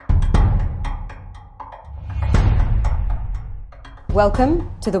Welcome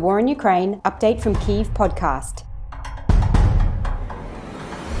to the War in Ukraine Update from Kyiv podcast.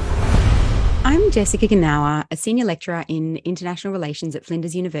 I'm Jessica Ganawa, a senior lecturer in international relations at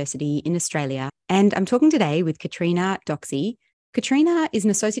Flinders University in Australia, and I'm talking today with Catrina Doxsee. Catrina is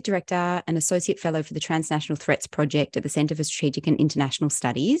an associate director and associate fellow for the Transnational Threats Project at the Centre for Strategic and International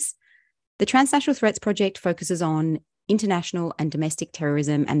Studies. The Transnational Threats Project focuses on international and domestic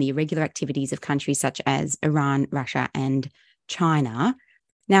terrorism and the irregular activities of countries such as Iran, Russia, and China.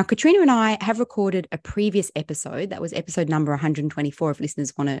 Now, Catrina and I have recorded a previous episode, that was episode number 124, if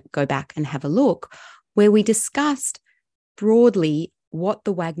listeners want to go back and have a look, where we discussed broadly what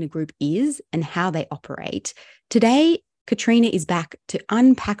the Wagner Group is and how they operate. Today, Catrina is back to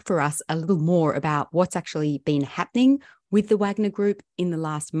unpack for us a little more about what's actually been happening with the Wagner Group in the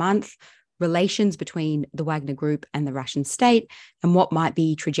last month, relations between the Wagner Group and the Russian state, and what might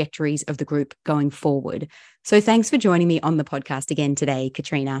be trajectories of the group going forward. So thanks for joining me on the podcast again today,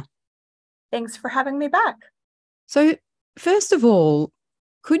 Catrina. Thanks for having me back. So first of all,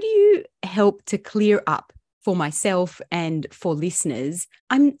 could you help to clear up for myself and for listeners?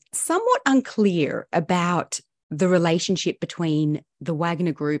 I'm somewhat unclear about the relationship between the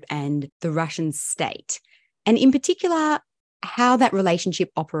Wagner Group and the Russian state, and in particular, how that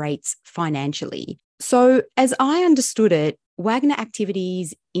relationship operates financially. So as I understood it, Wagner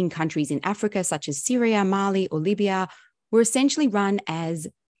activities in countries in Africa, such as Syria, Mali, or Libya, were essentially run as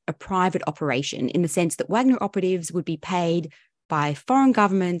a private operation in the sense that Wagner operatives would be paid by foreign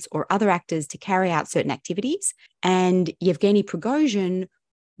governments or other actors to carry out certain activities. And Yevgeny Prigozhin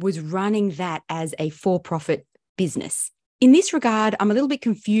was running that as a for-profit business. In this regard, I'm a little bit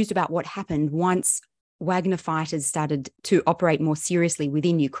confused about what happened once Wagner fighters started to operate more seriously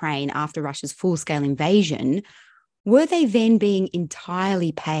within Ukraine after Russia's full-scale invasion. Were they then being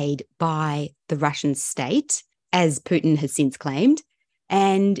entirely paid by the Russian state, as Putin has since claimed?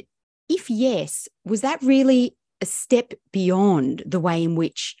 And if yes, was that really a step beyond the way in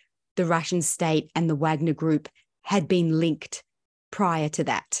which the Russian state and the Wagner Group had been linked prior to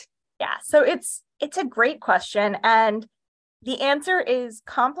that? Yeah, so it's a great question, and the answer is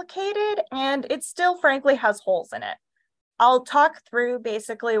complicated, and it still, frankly, has holes in it. I'll talk through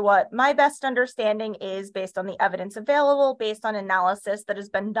basically what my best understanding is based on the evidence available, based on analysis that has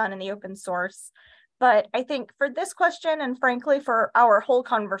been done in the open source. But I think for this question, and frankly, for our whole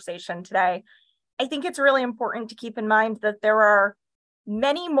conversation today, I think it's really important to keep in mind that there are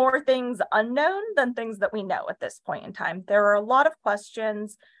many more things unknown than things that we know at this point in time. There are a lot of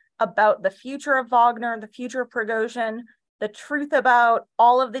questions about the future of Wagner, the future of Prigozhin, the truth about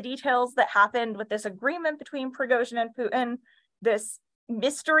all of the details that happened with this agreement between Prigozhin and Putin, this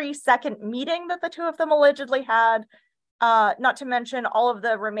mystery second meeting that the two of them allegedly had, not to mention all of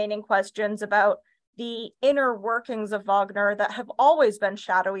the remaining questions about the inner workings of Wagner that have always been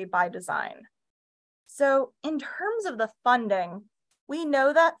shadowy by design. So in terms of the funding, we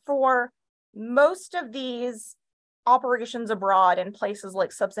know that for most of these operations abroad in places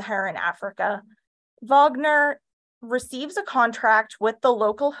like sub-Saharan Africa, Wagner receives a contract with the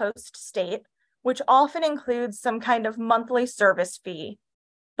local host state, which often includes some kind of monthly service fee.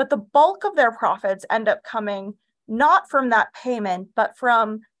 But the bulk of their profits end up coming not from that payment, but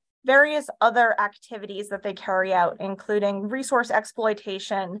from various other activities that they carry out, including resource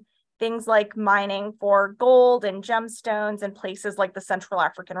exploitation, things like mining for gold and gemstones in places like the Central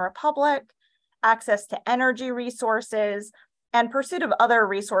African Republic, access to energy resources, and pursuit of other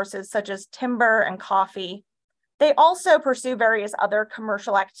resources such as timber and coffee. They also pursue various other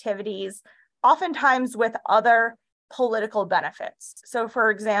commercial activities, oftentimes with other political benefits. So,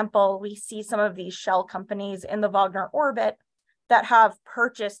 for example, we see some of these shell companies in the Wagner orbit that have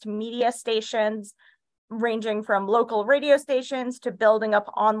purchased media stations, ranging from local radio stations to building up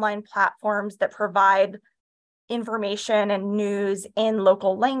online platforms that provide information and news in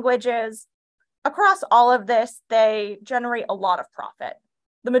local languages. Across all of this, they generate a lot of profit.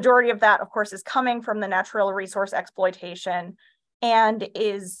 The majority of that, of course, is coming from the natural resource exploitation and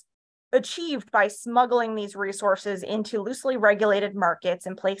is achieved by smuggling these resources into loosely regulated markets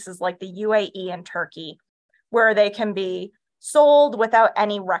in places like the UAE and Turkey, where they can be sold without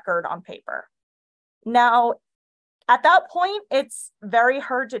any record on paper. Now, at that point, it's very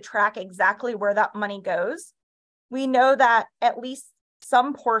hard to track exactly where that money goes. We know that at least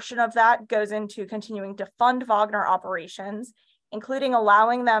some portion of that goes into continuing to fund Wagner operations, including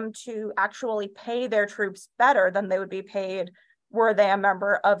allowing them to actually pay their troops better than they would be paid were they a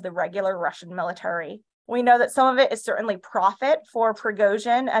member of the regular Russian military. We know that some of it is certainly profit for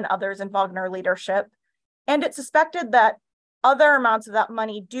Prigozhin and others in Wagner leadership, and it's suspected that other amounts of that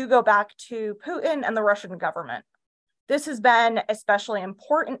money do go back to Putin and the Russian government. This has been especially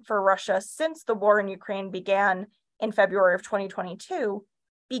important for Russia since the war in Ukraine began in February of 2022,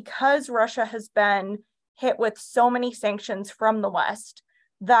 because Russia has been hit with so many sanctions from the West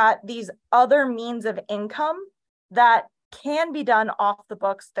that these other means of income that can be done off the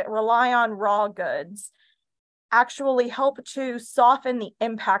books that rely on raw goods actually help to soften the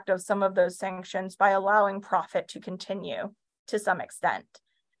impact of some of those sanctions by allowing profit to continue to some extent.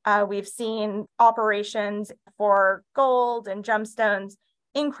 We've seen operations for gold and gemstones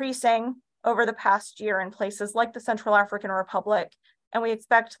increasing over the past year in places like the Central African Republic, and we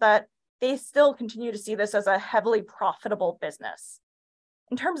expect that they still continue to see this as a heavily profitable business.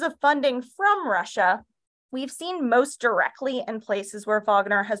 In terms of funding from Russia, we've seen most directly in places where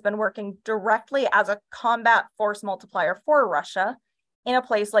Wagner has been working directly as a combat force multiplier for Russia, in a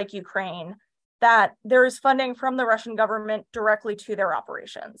place like Ukraine, that there is funding from the Russian government directly to their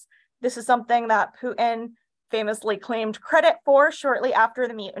operations. This is something that Putin famously claimed credit for shortly after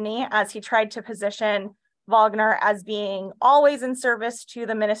the mutiny, as he tried to position Wagner as being always in service to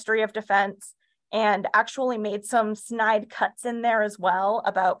the Ministry of Defense, and actually made some snide cuts in there as well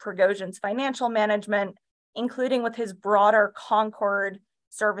about Prigozhin's financial management, including with his broader Concord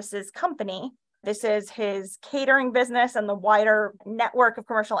Services company. This is his catering business and the wider network of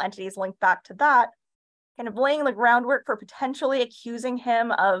commercial entities linked back to that, kind of laying the groundwork for potentially accusing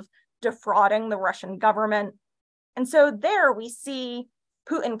him of defrauding the Russian government. And so there we see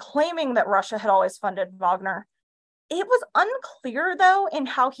Putin claiming that Russia had always funded Wagner. It was unclear, though, in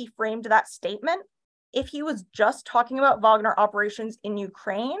how he framed that statement, if he was just talking about Wagner operations in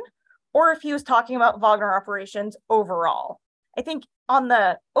Ukraine, or if he was talking about Wagner operations overall. I think on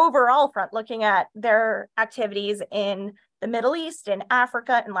the overall front, looking at their activities in the Middle East, in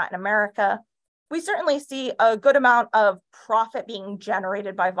Africa, and Latin America, we certainly see a good amount of profit being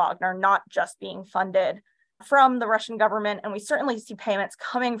generated by Wagner, not just being funded from the Russian government. And we certainly see payments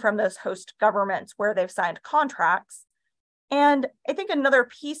coming from those host governments where they've signed contracts. And I think another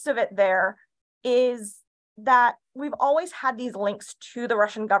piece of it there is that we've always had these links to the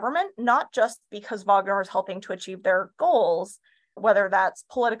Russian government, not just because Wagner is helping to achieve their goals, whether that's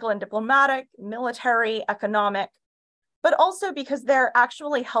political and diplomatic, military, economic, but also because they're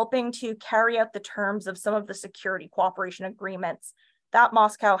actually helping to carry out the terms of some of the security cooperation agreements that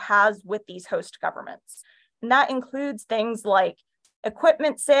Moscow has with these host governments. And that includes things like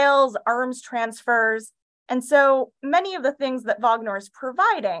equipment sales, arms transfers. And so many of the things that Wagner is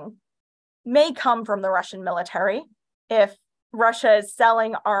providing may come from the Russian military. If Russia is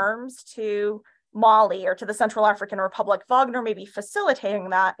selling arms to Mali or to the Central African Republic, Wagner may be facilitating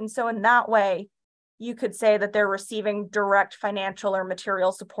that. And so in that way, you could say that they're receiving direct financial or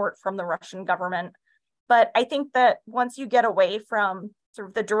material support from the Russian government. But I think that once you get away from sort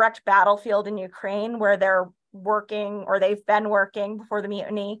of the direct battlefield in Ukraine, where they're working, or they've been working before the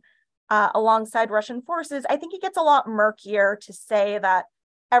mutiny, alongside Russian forces, I think it gets a lot murkier to say that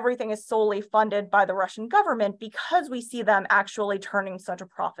everything is solely funded by the Russian government, because we see them actually turning such a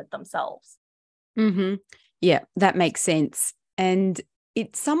profit themselves. Mm-hmm. Yeah, that makes sense. And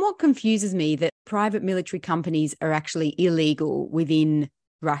it somewhat confuses me that private military companies are actually illegal within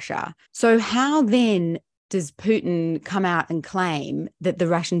Russia. So how then does Putin come out and claim that the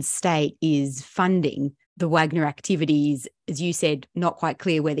Russian state is funding the Wagner activities? As you said, not quite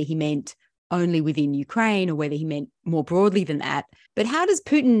clear whether he meant only within Ukraine or whether he meant more broadly than that. But how does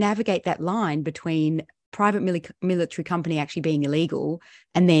Putin navigate that line between private military company actually being illegal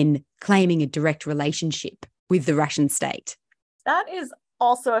and then claiming a direct relationship with the Russian state? That is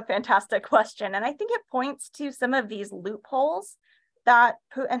also a fantastic question. And I think it points to some of these loopholes that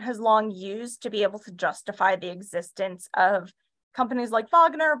Putin has long used to be able to justify the existence of companies like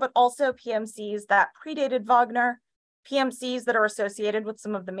Wagner, but also PMCs that predated Wagner, PMCs that are associated with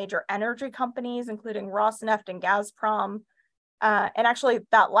some of the major energy companies, including Rosneft and Gazprom. And actually,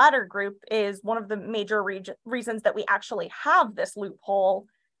 that latter group is one of the major reasons that we actually have this loophole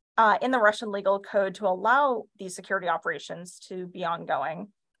in the Russian legal code to allow these security operations to be ongoing.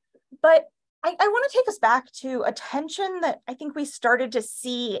 But I want to take us back to a tension that I think we started to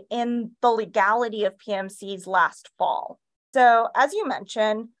see in the legality of PMCs last fall. So as you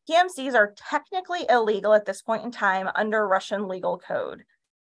mentioned, PMCs are technically illegal at this point in time under Russian legal code.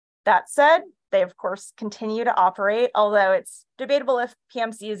 That said, they of course continue to operate, although it's debatable if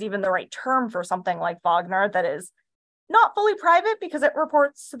PMC is even the right term for something like Wagner that is not fully private because it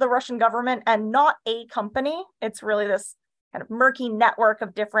reports to the Russian government and not a company. It's really this kind of murky network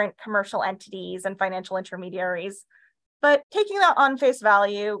of different commercial entities and financial intermediaries. But taking that on face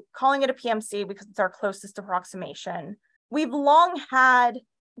value, calling it a PMC because it's our closest approximation, we've long had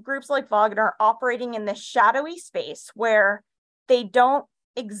groups like Wagner operating in this shadowy space where they don't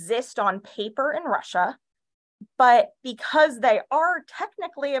exist on paper in Russia, but because they are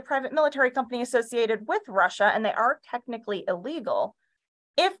technically a private military company associated with Russia and they are technically illegal,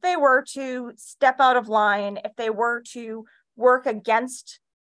 if they were to step out of line, if they were to work against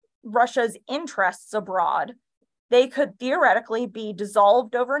Russia's interests abroad, they could theoretically be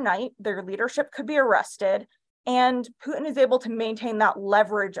dissolved overnight, their leadership could be arrested, and Putin is able to maintain that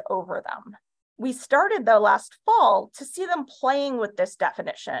leverage over them. We started, though, last fall to see them playing with this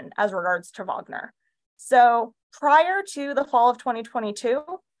definition as regards to Wagner. So prior to the fall of 2022,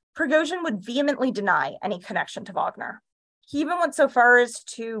 Prigozhin would vehemently deny any connection to Wagner. He even went so far as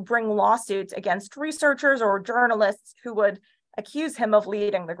to bring lawsuits against researchers or journalists who would accuse him of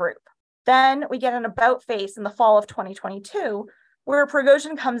leading the group. Then we get an about face in the fall of 2022, where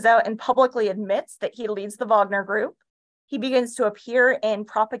Prigozhin comes out and publicly admits that he leads the Wagner group. He begins to appear in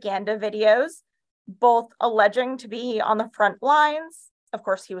propaganda videos, both alleging to be on the front lines. Of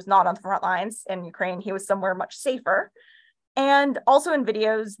course, he was not on the front lines in Ukraine. He was somewhere much safer. And also in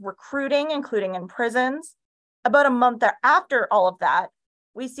videos recruiting, including in prisons. About a month after all of that,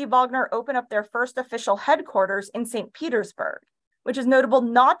 we see Wagner open up their first official headquarters in St. Petersburg, which is notable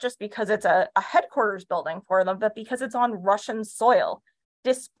not just because it's a headquarters building for them, but because it's on Russian soil,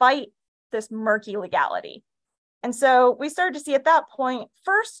 despite this murky legality. And so we started to see at that point,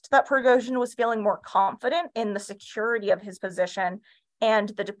 first, that Prigozhin was feeling more confident in the security of his position and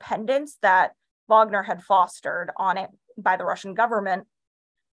the dependence that Wagner had fostered on it by the Russian government.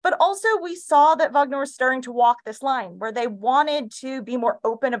 But also we saw that Wagner was starting to walk this line where they wanted to be more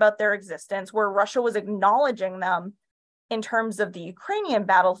open about their existence, where Russia was acknowledging them in terms of the Ukrainian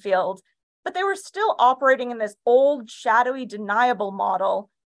battlefield, but they were still operating in this old, shadowy, deniable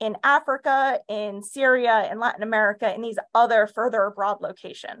model in Africa, in Syria, in Latin America, in these other further abroad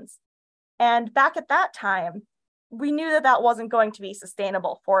locations. And back at that time, we knew that that wasn't going to be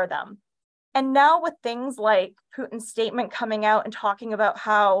sustainable for them. And now with things like Putin's statement coming out and talking about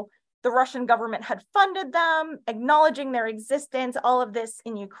how the Russian government had funded them, acknowledging their existence, all of this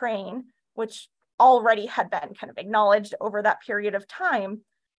in Ukraine, which already had been kind of acknowledged over that period of time,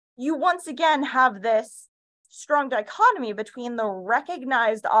 you once again have this strong dichotomy between the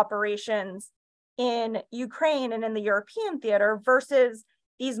recognized operations in Ukraine and in the European theater versus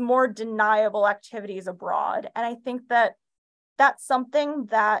these more deniable activities abroad. And I think that that's something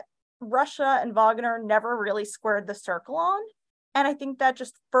that Russia and Wagner never really squared the circle on. And I think that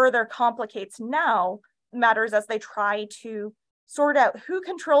just further complicates now matters as they try to sort out who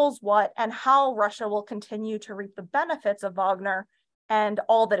controls what and how Russia will continue to reap the benefits of Wagner and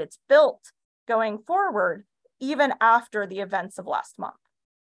all that it's built going forward, even after the events of last month.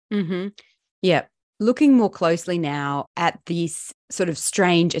 Mm-hmm. Yeah. Looking more closely now at this sort of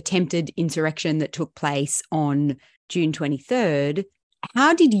strange attempted insurrection that took place on June 23rd,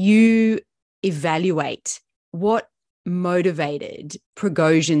 how did you evaluate what motivated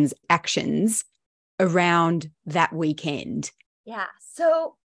Prigozhin's actions around that weekend? Yeah,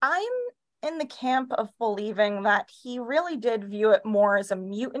 so I'm in the camp of believing that he really did view it more as a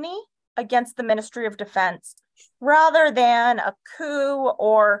mutiny against the Ministry of Defense rather than a coup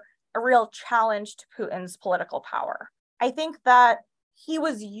or a real challenge to Putin's political power. I think that he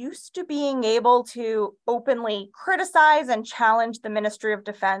was used to being able to openly criticize and challenge the Ministry of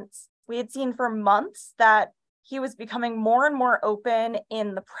Defense. We had seen for months that he was becoming more and more open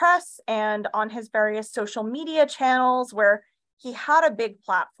in the press and on his various social media channels where he had a big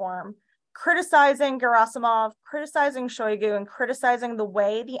platform, criticizing Gerasimov, criticizing Shoigu, and criticizing the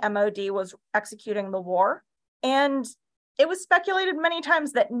way the MOD was executing the war. And it was speculated many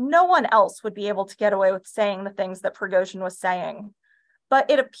times that no one else would be able to get away with saying the things that Prigozhin was saying. But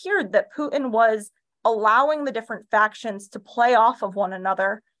it appeared that Putin was allowing the different factions to play off of one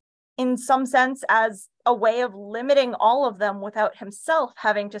another in some sense as a way of limiting all of them without himself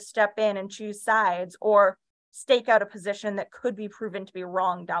having to step in and choose sides or stake out a position that could be proven to be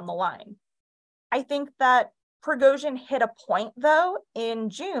wrong down the line. I think that Prigozhin hit a point, though, in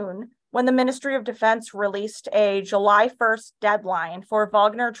June when the Ministry of Defense released a July 1st deadline for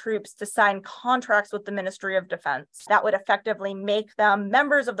Wagner troops to sign contracts with the Ministry of Defense that would effectively make them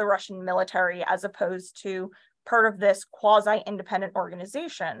members of the Russian military as opposed to part of this quasi-independent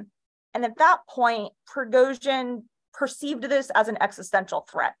organization. And at that point, Prigozhin perceived this as an existential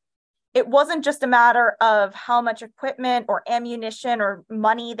threat. It wasn't just a matter of how much equipment or ammunition or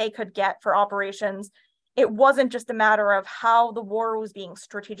money they could get for operations. It wasn't just a matter of how the war was being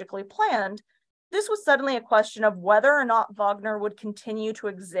strategically planned. This was suddenly a question of whether or not Wagner would continue to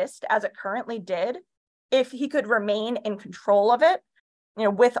exist as it currently did, if he could remain in control of it,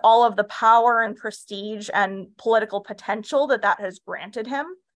 with all of the power and prestige and political potential that has granted him,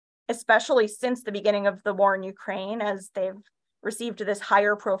 especially since the beginning of the war in Ukraine, as they've received this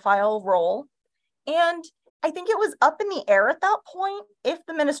higher profile role. And I think it was up in the air at that point if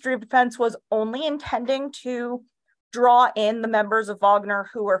the Ministry of Defense was only intending to draw in the members of Wagner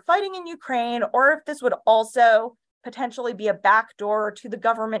who were fighting in Ukraine, or if this would also potentially be a backdoor to the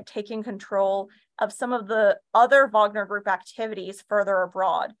government taking control of some of the other Wagner Group activities further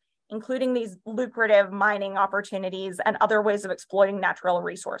abroad, including these lucrative mining opportunities and other ways of exploiting natural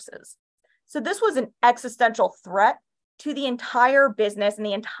resources. So this was an existential threat to the entire business and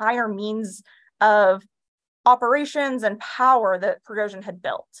the entire means of operations and power that Prigozhin had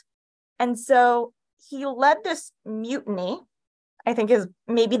built. And so he led this mutiny, I think is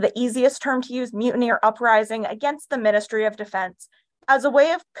maybe the easiest term to use, mutiny or uprising against the Ministry of Defense as a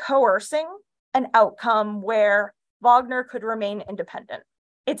way of coercing an outcome where Wagner could remain independent.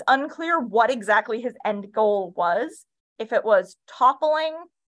 It's unclear what exactly his end goal was, if it was toppling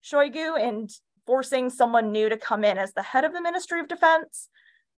Shoigu and forcing someone new to come in as the head of the Ministry of Defense,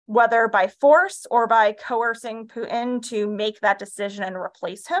 whether by force or by coercing Putin to make that decision and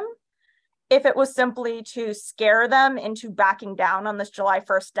replace him. If it was simply to scare them into backing down on this July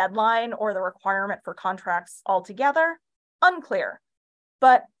 1st deadline or the requirement for contracts altogether, unclear.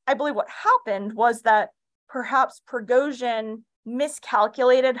 But I believe what happened was that perhaps Prigozhin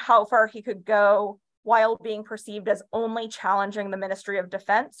miscalculated how far he could go while being perceived as only challenging the Ministry of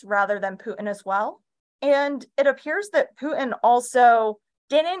Defense rather than Putin as well. And it appears that Putin also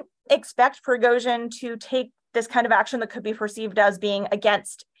didn't expect Prigozhin to take this kind of action that could be perceived as being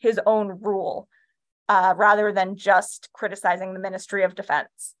against his own rule, rather than just criticizing the Ministry of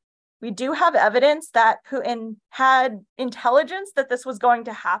Defense. We do have evidence that Putin had intelligence that this was going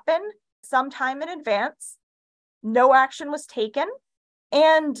to happen sometime in advance. No action was taken.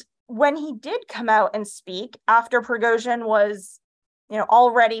 And when he did come out and speak after Prigozhin was,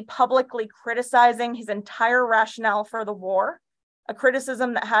 already publicly criticizing his entire rationale for the war, a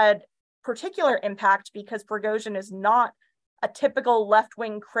criticism that had particular impact because Prigozhin is not a typical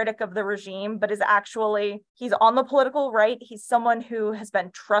left-wing critic of the regime, but is actually, he's on the political right. He's someone who has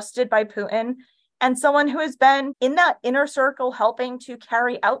been trusted by Putin and someone who has been in that inner circle helping to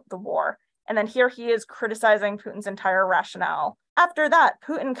carry out the war. And then here he is criticizing Putin's entire rationale. After that,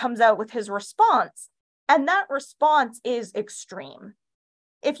 Putin comes out with his response, and that response is extreme.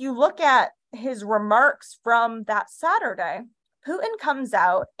 If you look at his remarks from that Saturday, Putin comes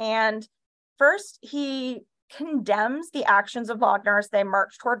out and first he condemns the actions of Wagner as they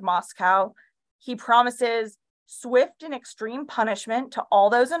march toward Moscow. He promises swift and extreme punishment to all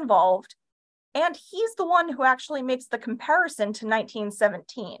those involved. And he's the one who actually makes the comparison to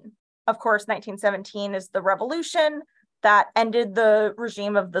 1917. Of course, 1917 is the revolution that ended the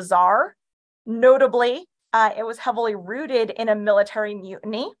regime of the Tsar. Notably, it was heavily rooted in a military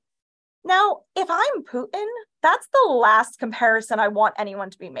mutiny. Now, if I'm Putin, that's the last comparison I want anyone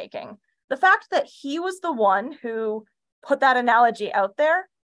to be making. The fact that he was the one who put that analogy out there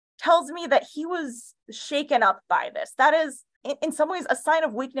tells me that he was shaken up by this. That is, in some ways, a sign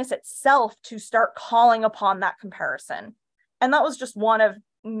of weakness itself to start calling upon that comparison. And that was just one of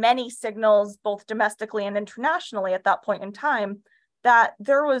many signals, both domestically and internationally at that point in time, that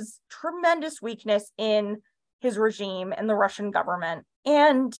there was tremendous weakness in his regime and the Russian government.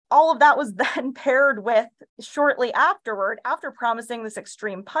 And all of that was then paired with, shortly afterward, after promising this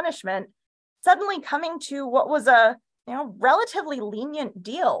extreme punishment, suddenly coming to what was a relatively lenient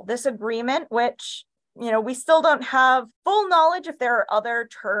deal. This agreement, which we still don't have full knowledge if there are other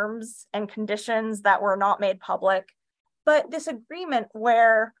terms and conditions that were not made public. But this agreement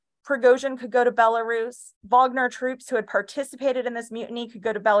where Prigozhin could go to Belarus, Wagner troops who had participated in this mutiny could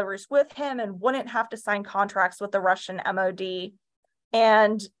go to Belarus with him and wouldn't have to sign contracts with the Russian MOD,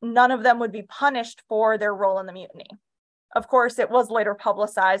 and none of them would be punished for their role in the mutiny. Of course, it was later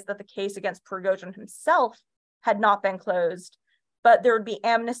publicized that the case against Prigozhin himself had not been closed, but there would be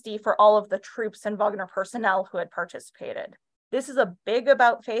amnesty for all of the troops and Wagner personnel who had participated. This is a big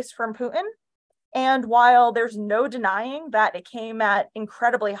about-face from Putin. And while there's no denying that it came at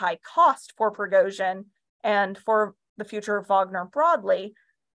incredibly high cost for Prigozhin and for the future of Wagner broadly,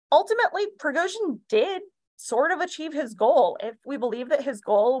 ultimately Prigozhin did sort of achieve his goal. If we believe that his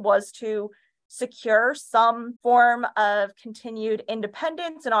goal was to secure some form of continued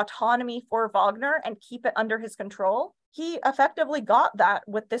independence and autonomy for Wagner and keep it under his control, he effectively got that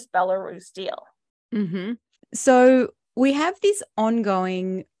with this Belarus deal. Mm-hmm. So we have this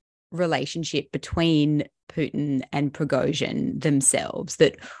ongoing relationship between Putin and Prigozhin themselves,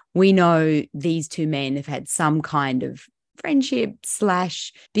 that we know these two men have had some kind of friendship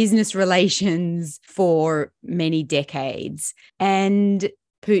slash business relations for many decades. And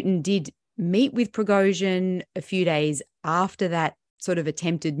Putin did meet with Prigozhin a few days after that sort of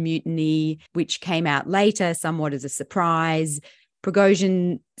attempted mutiny, which came out later somewhat as a surprise.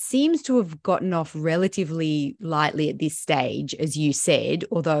 Prigozhin seems to have gotten off relatively lightly at this stage, as you said,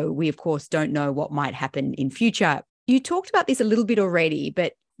 although we, of course, don't know what might happen in future. You talked about this a little bit already,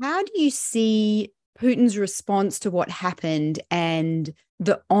 but how do you see Putin's response to what happened and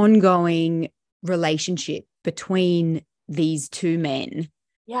the ongoing relationship between these two men?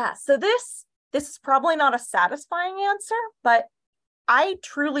 Yeah, so this is probably not a satisfying answer, but I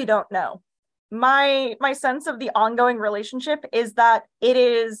truly don't know. My sense of the ongoing relationship is that it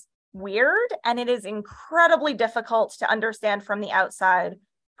is weird and it is incredibly difficult to understand from the outside,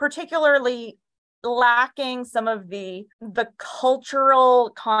 particularly lacking some of the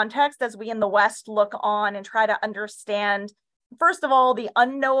cultural context as we in the West look on and try to understand, first of all, the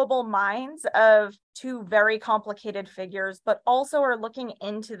unknowable minds of two very complicated figures, but also are looking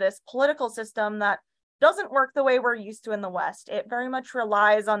into this political system that doesn't work the way we're used to in the West. It very much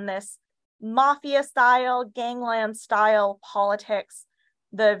relies on this mafia style, gangland style politics,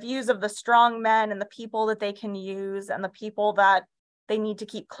 the views of the strong men and the people that they can use and the people that they need to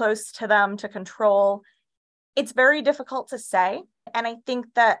keep close to them to control. It's very difficult to say. And I think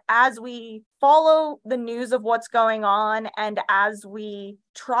that as we follow the news of what's going on and as we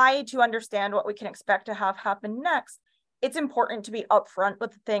try to understand what we can expect to have happen next, it's important to be upfront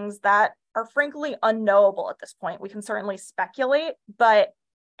with things that are frankly unknowable at this point. We can certainly speculate, but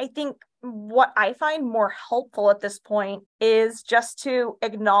I think what I find more helpful at this point is just to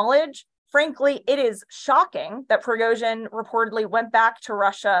acknowledge, frankly, it is shocking that Prigozhin reportedly went back to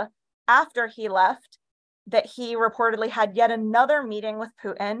Russia after he left, that he reportedly had yet another meeting with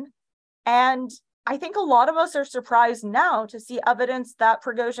Putin. And I think a lot of us are surprised now to see evidence that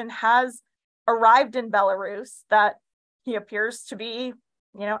Prigozhin has arrived in Belarus, that he appears to be,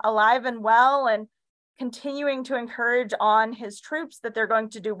 alive and well and continuing to encourage on his troops that they're going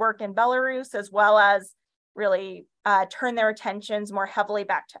to do work in Belarus, as well as really turn their attentions more heavily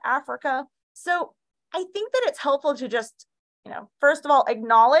back to Africa. So I think that it's helpful to just, first of all,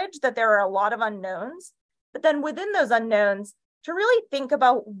 acknowledge that there are a lot of unknowns, but then within those unknowns, to really think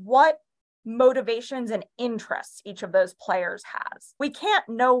about what motivations and interests each of those players has. We can't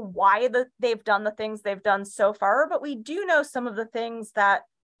know why they've done the things they've done so far, but we do know some of the things that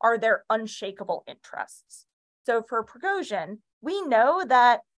are their unshakable interests. So for Prigozhin, we know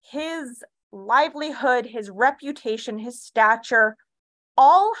that his livelihood, his reputation, his stature,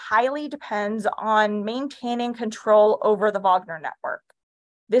 all highly depends on maintaining control over the Wagner network.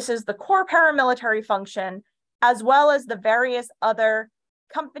 This is the core paramilitary function, as well as the various other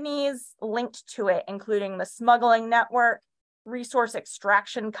companies linked to it, including the smuggling network, resource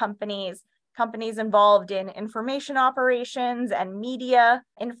extraction companies, companies involved in information operations and media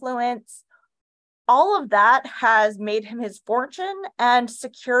influence. All of that has made him his fortune and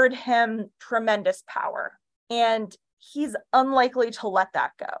secured him tremendous power. And he's unlikely to let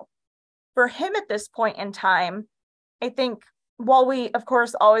that go. For him at this point in time, I think while we, of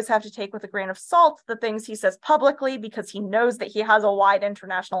course, always have to take with a grain of salt the things he says publicly, because he knows that he has a wide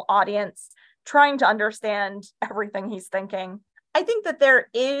international audience trying to understand everything he's thinking, I think that there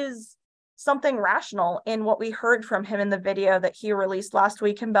is something rational in what we heard from him in the video that he released last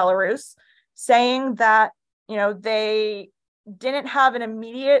week in Belarus, saying that, they didn't have an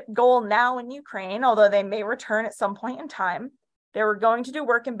immediate goal now in Ukraine, although they may return at some point in time. They were going to do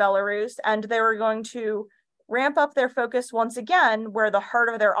work in Belarus, and they were going to ramp up their focus once again where the heart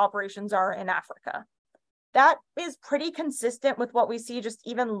of their operations are in Africa. That is pretty consistent with what we see just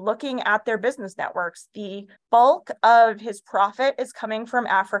even looking at their business networks. The bulk of his profit is coming from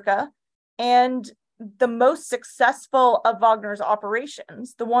Africa, and the most successful of Wagner's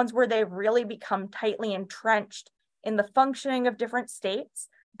operations, the ones where they've really become tightly entrenched in the functioning of different states,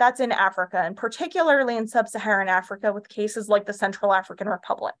 that's in Africa, and particularly in sub-Saharan Africa with cases like the Central African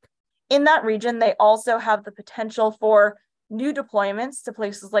Republic. In that region, they also have the potential for new deployments to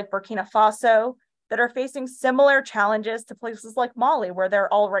places like Burkina Faso that are facing similar challenges to places like Mali, where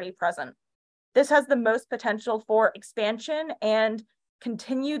they're already present. This has the most potential for expansion and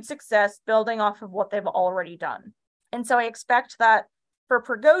continued success building off of what they've already done. And so I expect that for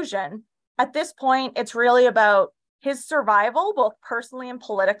Prigozhin, at this point, it's really about his survival, both personally and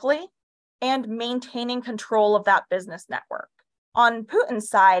politically, and maintaining control of that business network. On Putin's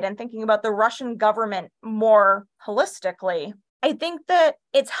side, and thinking about the Russian government more holistically, I think that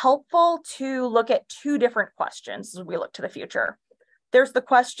it's helpful to look at two different questions as we look to the future. There's the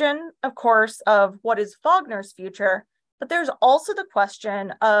question, of course, of what is Wagner's future, But there's also the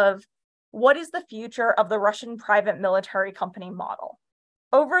question of what is the future of the Russian private military company model?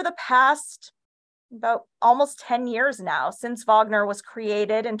 Over the past about almost 10 years now, since Wagner was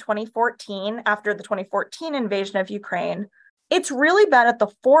created in 2014, after the 2014 invasion of Ukraine, it's really been at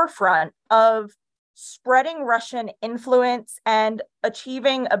the forefront of spreading Russian influence and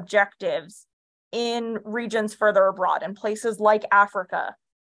achieving objectives in regions further abroad, in places like Africa,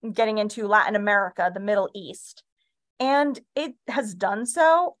 getting into Latin America, the Middle East. And it has done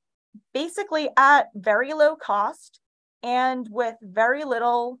so basically at very low cost and with very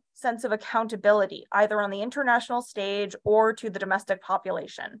little sense of accountability, either on the international stage or to the domestic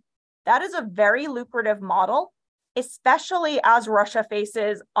population. That is a very lucrative model, especially as Russia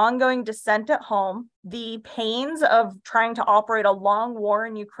faces ongoing dissent at home, the pains of trying to operate a long war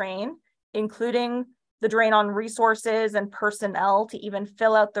in Ukraine, including the drain on resources and personnel to even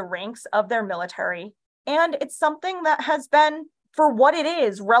fill out the ranks of their military. And it's something that has been, for what it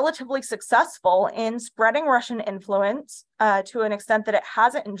is, relatively successful in spreading Russian influence to an extent that it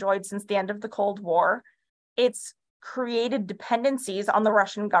hasn't enjoyed since the end of the Cold War. It's created dependencies on the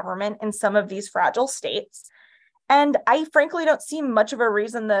Russian government in some of these fragile states. And I frankly don't see much of a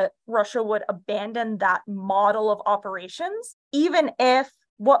reason that Russia would abandon that model of operations, even if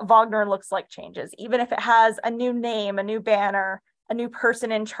what Wagner looks like changes, even if it has a new name, a new banner, a new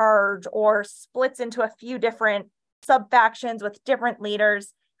person in charge, or splits into a few different sub-factions with different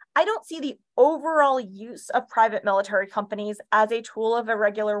leaders. I don't see the overall use of private military companies as a tool of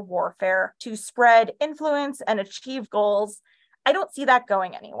irregular warfare to spread influence and achieve goals. I don't see that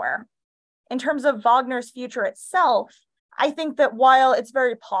going anywhere. In terms of Wagner's future itself, I think that while it's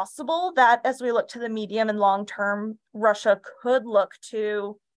very possible that as we look to the medium and long term, Russia could look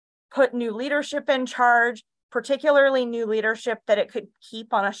to put new leadership in charge, particularly new leadership that it could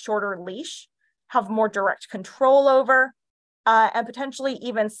keep on a shorter leash, have more direct control over, and potentially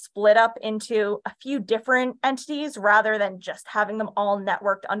even split up into a few different entities rather than just having them all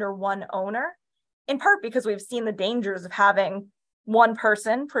networked under one owner, in part because we've seen the dangers of having one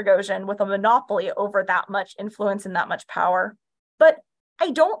person, Prigozhin, with a monopoly over that much influence and that much power. But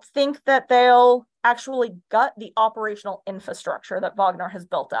I don't think that they'll actually gut the operational infrastructure that Wagner has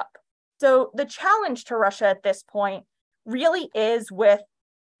built up. So the challenge to Russia at this point really is with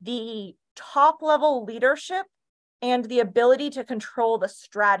the top level leadership and the ability to control the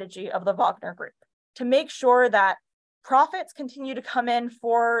strategy of the Wagner group to make sure that profits continue to come in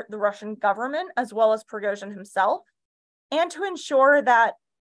for the Russian government as well as Prigozhin himself, and to ensure that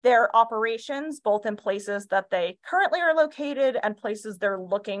their operations, both in places that they currently are located and places they're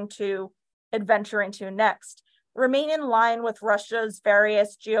looking to adventure into next, remain in line with Russia's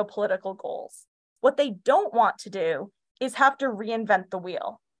various geopolitical goals. What they don't want to do is have to reinvent the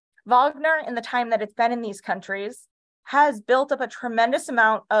wheel. Wagner, in the time that it's been in these countries, has built up a tremendous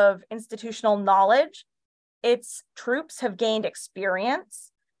amount of institutional knowledge. Its troops have gained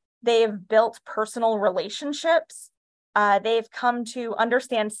experience. They've built personal relationships. They've come to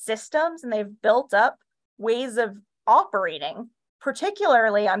understand systems, and they've built up ways of operating.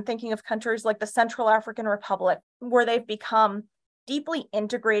 Particularly, I'm thinking of countries like the Central African Republic, where they've become deeply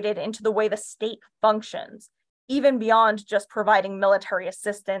integrated into the way the state functions, even beyond just providing military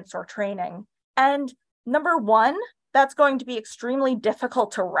assistance or training. And number one, that's going to be extremely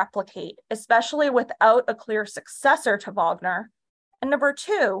difficult to replicate, especially without a clear successor to Wagner. And number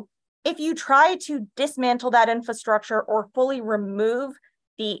two, if you try to dismantle that infrastructure or fully remove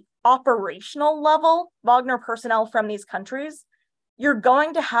the operational level Wagner personnel from these countries, you're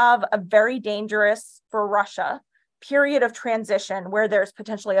going to have a very dangerous, for Russia, period of transition where there's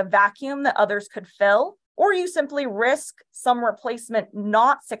potentially a vacuum that others could fill, or you simply risk some replacement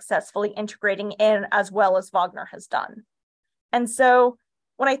not successfully integrating in as well as Wagner has done. And so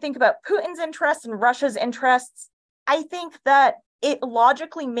when I think about Putin's interests and Russia's interests, I think that it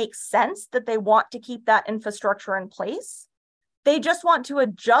logically makes sense that they want to keep that infrastructure in place. They just want to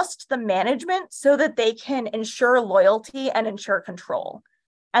adjust the management so that they can ensure loyalty and ensure control.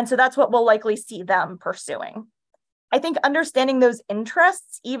 And so that's what we'll likely see them pursuing. I think understanding those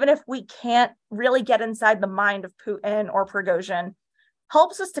interests, even if we can't really get inside the mind of Putin or Prigozhin,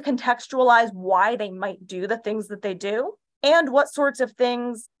 helps us to contextualize why they might do the things that they do and what sorts of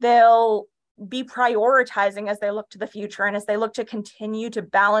things they'll be prioritizing as they look to the future and as they look to continue to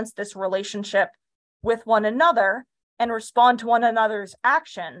balance this relationship with one another and respond to one another's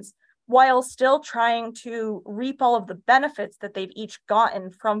actions while still trying to reap all of the benefits that they've each gotten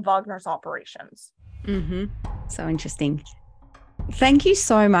from Wagner's operations. Mm-hmm. So interesting. Thank you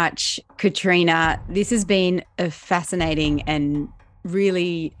so much, Catrina. This has been a fascinating and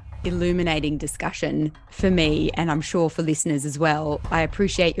really illuminating discussion for me, and I'm sure for listeners as well. I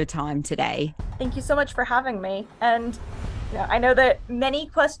appreciate your time today. Thank you so much for having me. And I know that many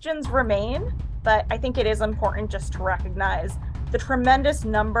questions remain, but I think it is important just to recognize the tremendous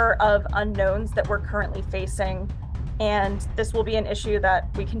number of unknowns that we're currently facing. And this will be an issue that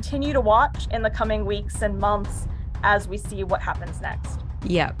we continue to watch in the coming weeks and months as we see what happens next.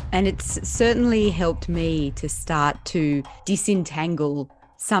 Yeah, and it's certainly helped me to start to disentangle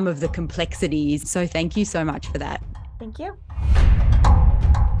some of the complexities. So thank you so much for that. Thank you.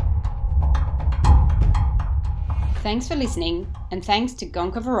 Thanks for listening, and thanks to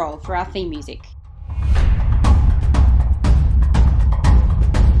Gonka Varol for our theme music.